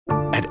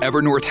At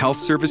Evernorth Health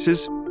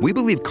Services, we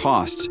believe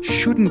costs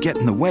shouldn't get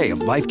in the way of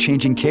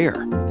life-changing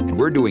care, and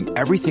we're doing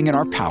everything in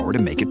our power to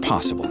make it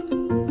possible.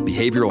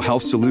 Behavioral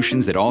health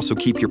solutions that also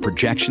keep your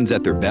projections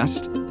at their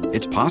best?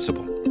 It's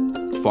possible.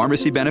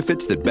 Pharmacy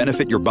benefits that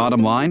benefit your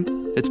bottom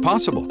line? It's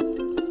possible.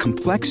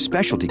 Complex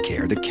specialty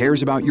care that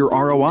cares about your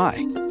ROI?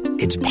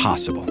 It's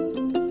possible.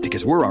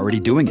 Because we're already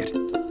doing it.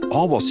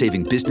 All while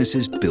saving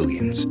businesses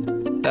billions.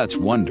 That's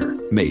Wonder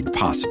made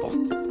possible.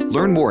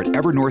 Learn more at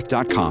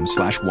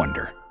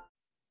evernorth.com/wonder.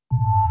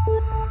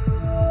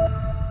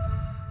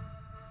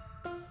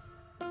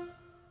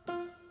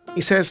 He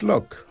says,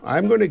 look,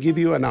 I'm going to give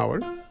you an hour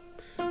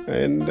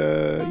and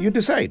you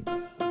decide.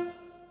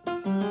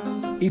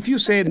 If you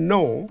say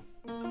no,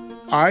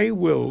 I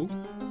will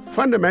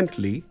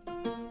fundamentally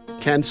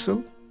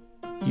cancel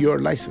your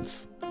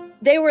license.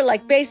 They were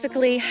like,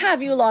 basically,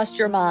 have you lost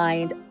your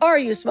mind? Are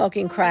you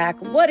smoking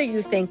crack? What are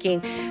you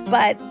thinking?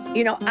 But,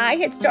 I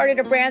had started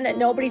a brand that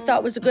nobody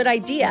thought was a good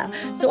idea.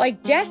 So I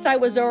guess I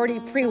was already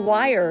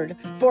pre-wired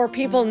for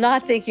people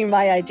not thinking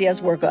my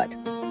ideas were good.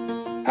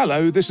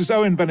 Hello, this is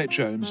Owen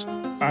Bennett-Jones.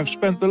 I've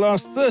spent the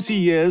last 30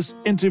 years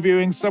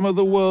interviewing some of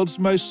the world's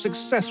most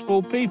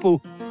successful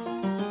people.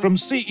 From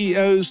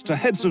CEOs to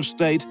heads of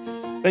state,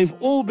 they've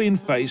all been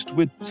faced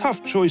with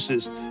tough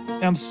choices,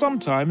 and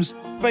sometimes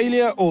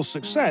failure or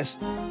success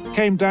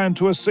came down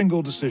to a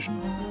single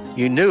decision.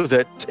 You knew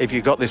that if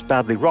you got this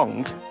badly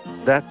wrong,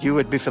 that you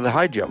would be for the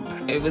high jump.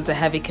 It was a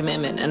heavy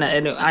commitment, and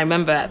I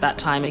remember at that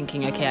time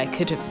thinking, okay, I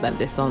could have spent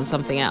this on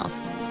something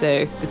else,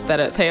 so this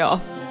better pay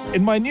off.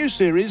 In my new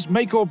series,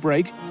 Make or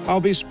Break, I'll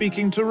be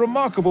speaking to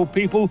remarkable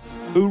people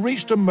who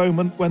reached a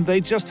moment when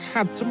they just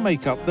had to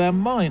make up their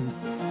mind.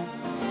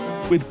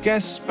 With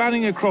guests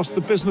spanning across the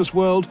business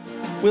world,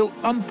 we'll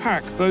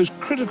unpack those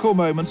critical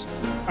moments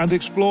and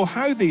explore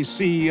how these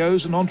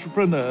CEOs and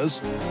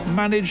entrepreneurs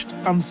managed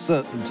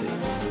uncertainty.